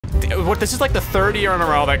what? This is like the 3rd year in a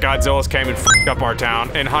row that Godzilla's came and f***ed up our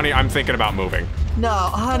town. And honey, I'm thinking about moving. No,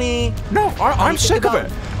 honey. No, I'm sick of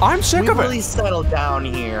it. I'm sick of it. We really settled down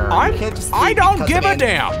here. I don't give a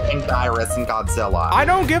damn. And Virus and Godzilla. I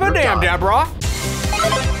don't give a damn, Deborah.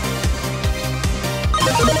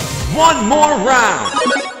 One more round.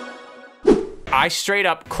 I straight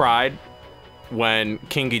up cried when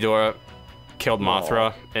King Ghidorah killed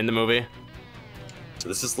Mothra in the movie. So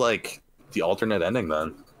this is like the alternate ending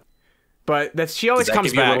then. But she always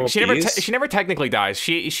comes back. She piece? never technically dies.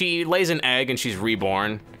 She lays an egg and she's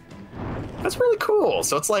reborn. That's really cool.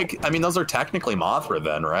 So it's like, I mean, those are technically Mothra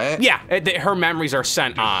then, right? Yeah, her memories are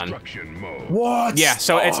sent on. What? Yeah,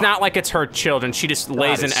 so it's not like it's her children. She just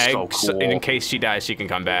lays an egg so cool. in case she dies, she can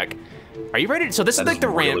come back. Are you ready? So this is like the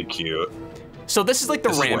really cute. So this is like the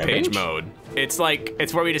rampage mode. It's like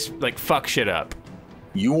it's where we just like fuck shit up.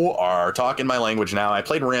 You are talking my language now. I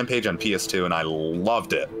played Rampage on PS2 and I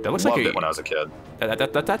loved it. That looks loved like it when I was a kid.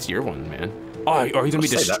 That's your one, man. Oh, are you gonna be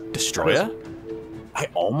Destroya? I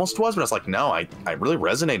almost was, but I was like, no, I really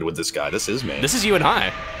resonated with this guy. This is me. This is you and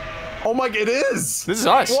I. Oh my, it is. This is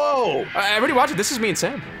us. Whoa. I already watched it. This is me and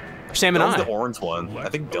Sam. Sam and I. The orange one. I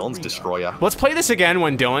think Dylan's Destroya. Let's play this again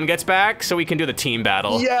when Dylan gets back, so we can do the team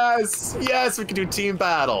battle. Yes, yes, we can do team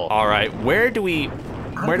battle. All right, where do we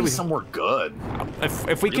somewhere good?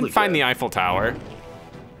 If we can find the Eiffel Tower.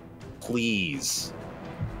 Please.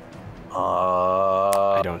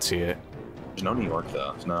 I don't see it. There's no New York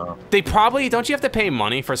though. No. They probably don't. You have to pay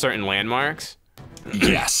money for certain landmarks.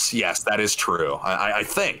 Yes, yes, that is true. I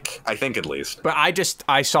think at least. But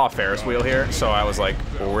I saw Ferris wheel here, so I was like,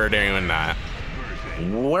 well, we're doing that.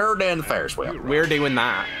 We're doing the Ferris wheel. We're doing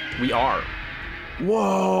that. We are.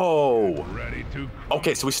 Whoa.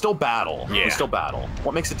 Okay, so we still battle. Yeah. We still battle.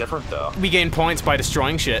 What makes it different though? We gain points by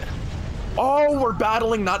destroying shit. Oh, we're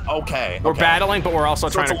battling, not okay. We're battling, but we're also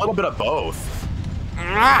trying to. It's a little bit of both.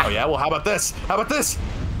 Ah! Oh yeah. Well, how about this? How about this?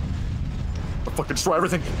 I'll fucking destroy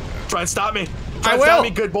everything. Try and stop me. Try and stop me,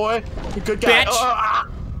 good boy. Good guy. Bitch.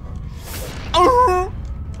 Oh,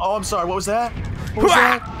 I'm sorry. What was that? What was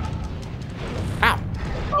that? Ow.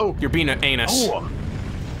 Oh. You're being an anus. Oh.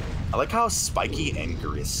 I like how spiky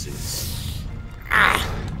Angerus is. Ah.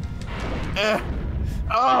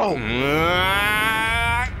 Oh.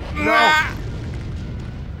 No.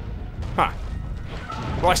 Huh.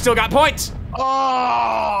 Well, I still got points.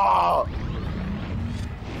 Oh.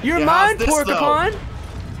 You're mine, Porcupine.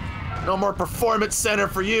 No more performance center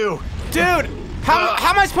for you. Dude, how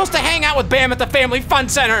am I supposed to hang out with Bam at the Family Fun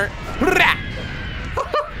Center?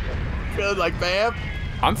 Feeling like Bam?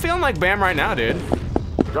 I'm feeling like Bam right now, dude.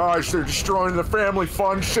 Guys, they're destroying the Family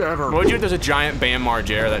Fun Center. Well, dude, there's a giant Bam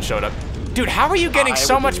Margera that showed up. Dude, how are you getting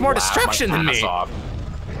so much more destruction than me?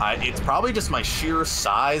 It's probably just my sheer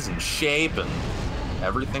size and shape and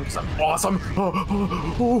everything, because I'm awesome.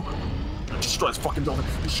 Destroy this fucking building.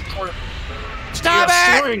 Destroy it. Stop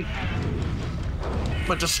it! I'm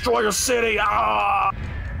gonna destroy your city. Ah!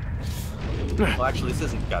 Well, actually, this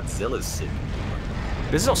isn't Godzilla's city.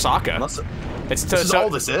 This is Osaka. This is all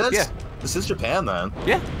this is? Yeah. This is Japan, then.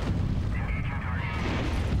 Yeah.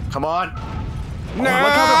 Come on. No! Oh, look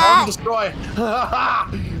how they're hard to destroy.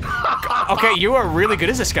 Okay, you are really good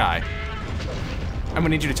as this guy. I'm gonna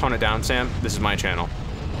need you to tone it down, Sam. This is my channel.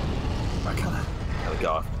 I kind of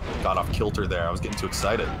got off kilter there. I was getting too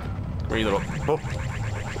excited. Where are you, little?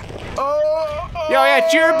 Oh. Yo, yeah,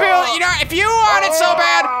 it's your bill. You know, if you want it so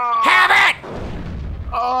bad, have it.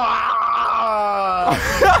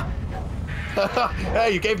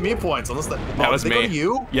 Hey, you gave me points. Unless that was me. Go to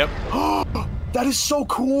you? Yep. That is so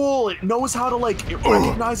cool. It knows how to it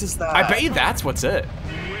recognizes that. I bet you that's what's it.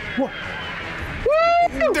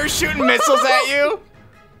 They're shooting missiles at you.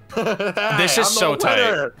 This is so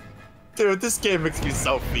tight. Dude, this game makes me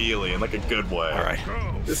so feely in like a good way. All right.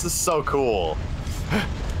 This is so cool.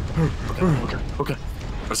 Okay.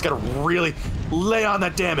 I just gotta really lay on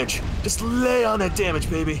that damage. Just lay on that damage,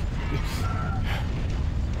 baby.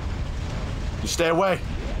 You stay away.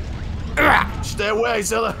 Stay away,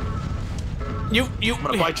 Zilla. I'm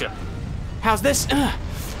gonna bite you. How's this?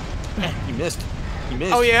 You missed. You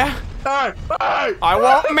missed. Oh yeah? Hey! I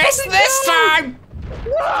won't miss this time!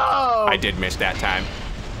 No! I did miss that time.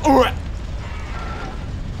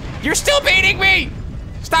 You're still beating me!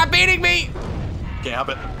 Stop beating me! Can't help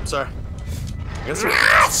it. I'm sorry.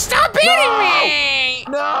 Stop beating me!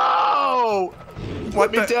 No!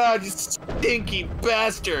 Put me down, you stinky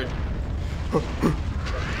bastard!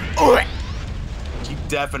 He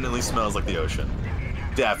definitely smells like the ocean.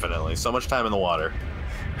 Definitely. So much time in the water.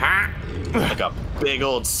 Like a big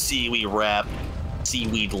old seaweed wrapped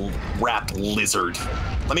lizard.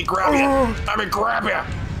 Let me grab you. Let me grab you.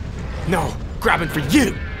 No, grabbing for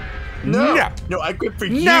you. No, I quit for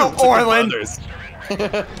you. No, Orland.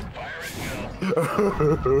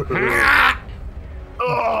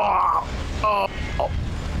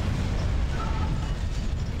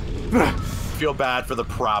 Feel bad for the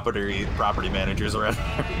property managers around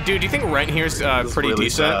here. Dude, do you think rent here's pretty really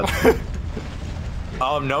decent?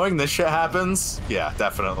 Knowing this shit happens, yeah,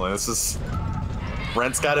 definitely.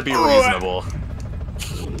 Rent's got to be reasonable.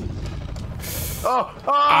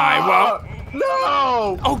 I won't.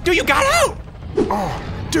 No! Oh, dude, you got out!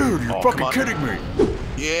 Oh, dude, you're fucking kidding me.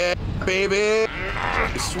 Yeah, baby.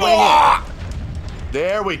 Swing it.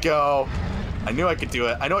 There we go. I knew I could do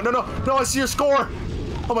it. I know. No, I see your score.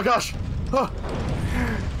 Oh my gosh.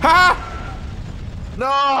 Ha!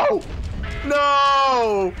 No!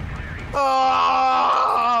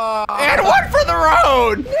 And one for the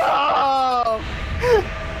road! No!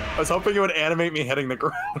 I was hoping it would animate me hitting the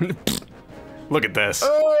ground. Look at this. Play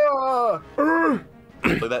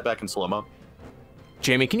that back in slow-mo.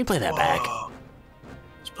 Jamie, can you play that back?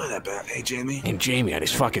 Let's play that back. Hey, Jamie. And Jamie, I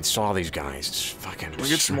just fucking saw these guys. It's fucking. Can we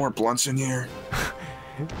get some more blunts in here?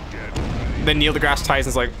 Then Neil deGrasse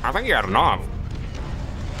Tyson's like, I think you had enough.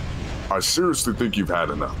 I seriously think you've had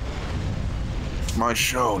enough. It's my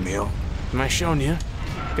show, Neil. Am I showing you?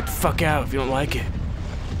 Get the fuck out if you don't like it.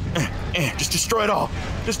 Just destroy it all.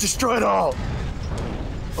 Just destroy it all.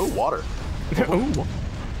 Oh, water. Ooh.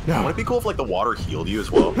 No. Wouldn't it be cool if like the water healed you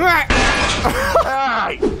as well?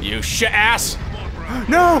 You shit ass!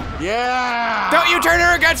 No! Yeah! Don't you turn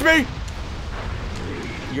her against me!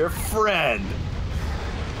 Your friend.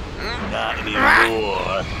 Not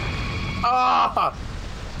anymore. Ah!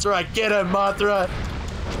 That's right, get him, Mothra.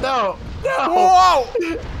 No! Whoa!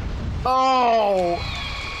 Oh!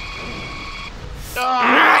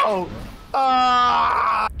 Oh!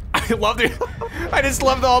 Ah! I love it. I just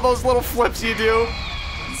love all those little flips you do.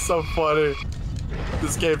 It's so funny.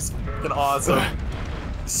 This game's fucking awesome.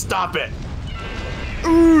 Stop it.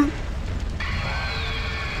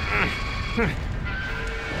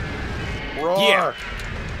 Roar. Yeah.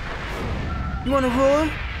 You wanna roar?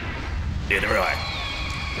 Neither do I.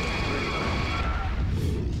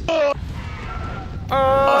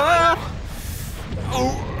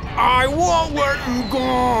 I won't let you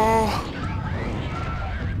go.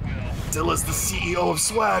 Dilla's the CEO of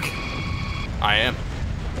Swag. I am.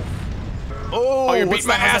 Oh, you're what's beating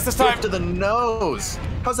my that? ass How's this that time? biff to the nose.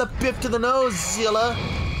 How's that biff to the nose, Zilla?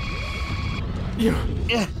 You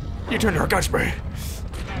Yeah. turned her against me.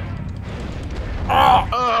 All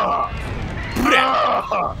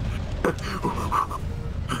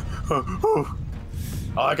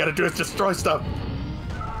I gotta do is destroy stuff.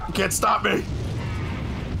 You can't stop me.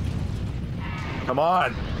 Come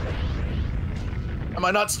on. Am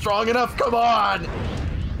I not strong enough? Come on.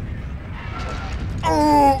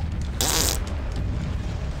 Oh!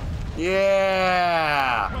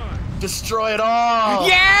 Yeah. Destroy it all.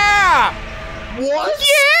 Yeah! What?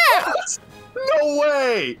 Yeah! No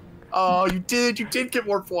way. Oh, you did. You did get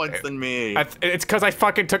more points than me. It's because I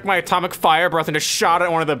fucking took my atomic fire breath and just shot at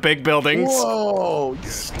one of the big buildings. Whoa, you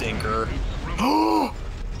stinker.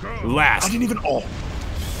 Last. I didn't even. Oh.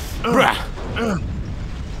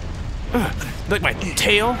 Like my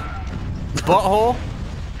tail, butthole.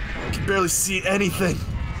 I can barely see anything.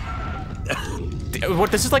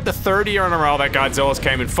 What? This is like the third year in a row that Godzilla's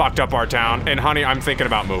came and fucked up our town. And honey, I'm thinking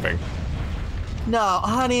about moving. No,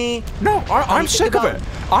 honey. No, I'm sick of it.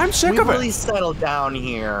 I'm sick of We really it. settled down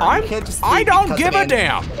here. I'm- You can't just I leave don't because give of a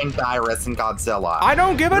damn. Virus and Godzilla. I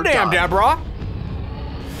don't give a You're damn, done. Deborah.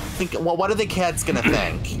 Well, what are the kids gonna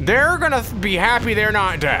think? They're gonna be happy they're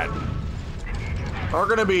not dead. We're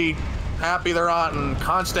gonna be happy they're not in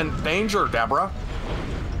constant danger, Deborah.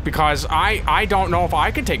 Because I don't know if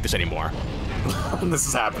I can take this anymore. This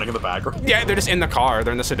is happening in the background. Yeah, they're just in the car.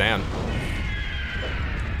 They're in the sedan.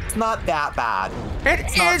 It's not that bad. It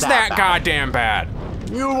It's not is that that bad. goddamn bad.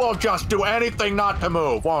 You will just do anything not to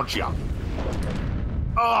move, won't you?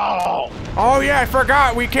 Oh! Oh yeah, I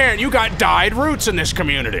forgot we can't. You got dyed roots in this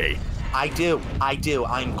community. I do.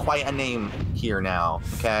 I'm quite a name here now,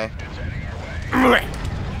 okay?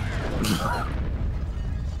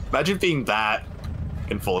 Imagine being that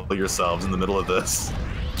and full of yourselves in the middle of this.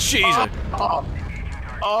 Jesus.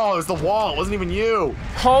 Oh, it was the wall. It wasn't even you.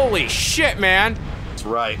 Holy shit, man. That's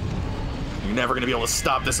right. You're never gonna be able to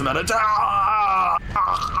stop this amount of time.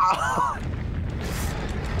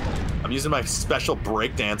 I'm using my special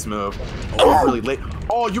breakdance move.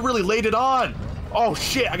 Oh, you really laid it on. Oh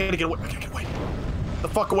shit! I gotta get away. The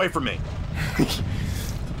fuck away from me.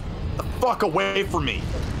 The fuck away from me.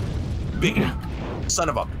 Big son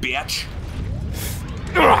of a bitch.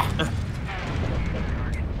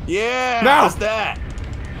 Yeah. No. How's that?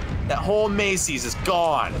 That whole Macy's is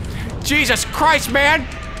gone. Jesus Christ, man!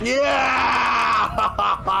 Yeah!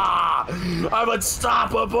 I'm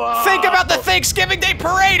unstoppable! Think about the Thanksgiving Day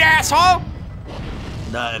parade, asshole!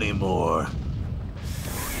 Not anymore.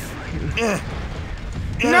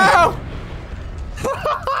 No!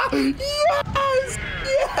 Yes!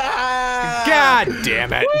 Yeah! God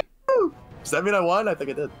damn it. Woo! Does that mean I won? I think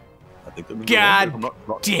I did. I think that means I God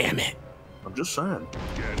won. damn it. I'm just saying.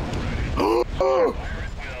 Oh, oh,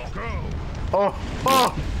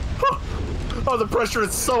 oh, oh, the pressure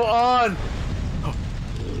is so on. Oh.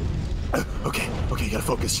 Okay, okay, you gotta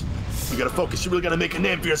focus. You gotta focus. You really gotta make a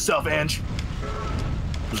name for yourself, Ange.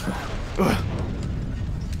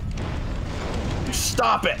 You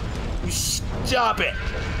stop it. You stop it.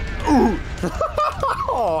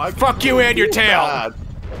 Oh, I Fuck you and your feel tail. bad.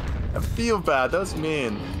 I feel bad. That was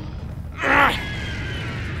mean.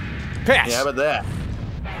 Pass. Yeah, how about that?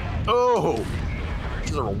 Oh,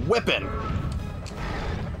 these are whipping.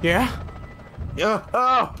 Yeah? Yeah.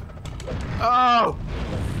 Oh. Oh.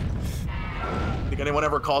 Think anyone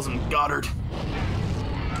ever calls him Goddard?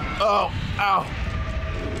 Oh. Ow.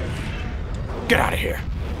 Get out of here.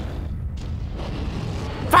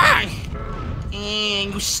 Fine.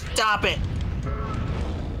 You stop it.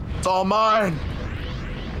 It's all mine.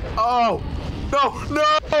 Oh. No.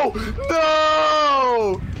 No.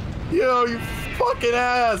 No. Yo, you fucking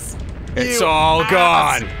ass. It's You all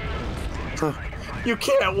ass. gone. You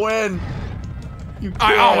can't win. You can't.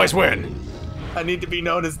 I always win. I need to be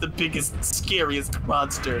known as the biggest, scariest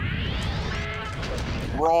monster.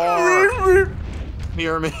 Roar.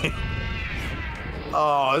 Hear me.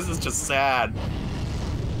 Oh, this is just sad.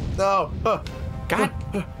 No. God.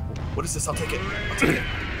 What is this? I'll take it. I'll take it.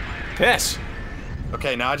 Piss.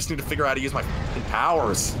 Okay, now I just need to figure out how to use my fucking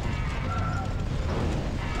powers.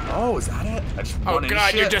 Oh, is that it? I just Oh run into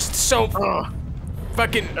God, shit. you're just so Ugh.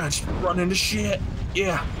 fucking. I just run into shit.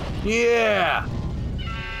 Yeah. Yeah.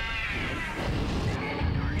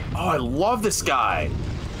 Oh, I love this guy.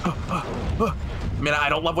 I mean, I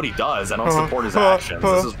don't love what he does. I don't support his actions.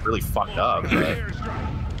 This is really fucked up. Right?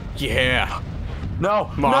 Yeah.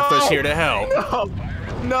 No. Mothra's no, here to help. No.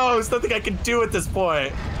 No, there's nothing I can do at this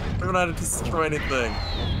point. I don't know how to destroy anything.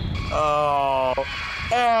 Oh.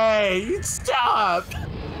 Hey, stop.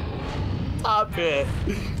 Stop it.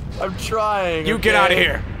 I'm trying. You get out of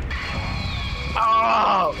here.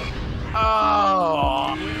 Oh.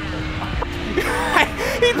 Oh.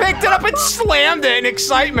 He picked it up and slammed it in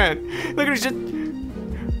excitement. Look at just.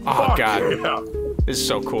 Oh Fuck God. yeah. This is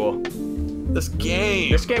so cool. This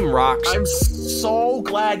game. This game rocks. I'm so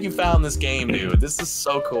glad you found this game, dude. This is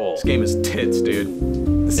so cool. This game is tits,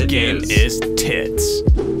 dude. This It game is. is tits.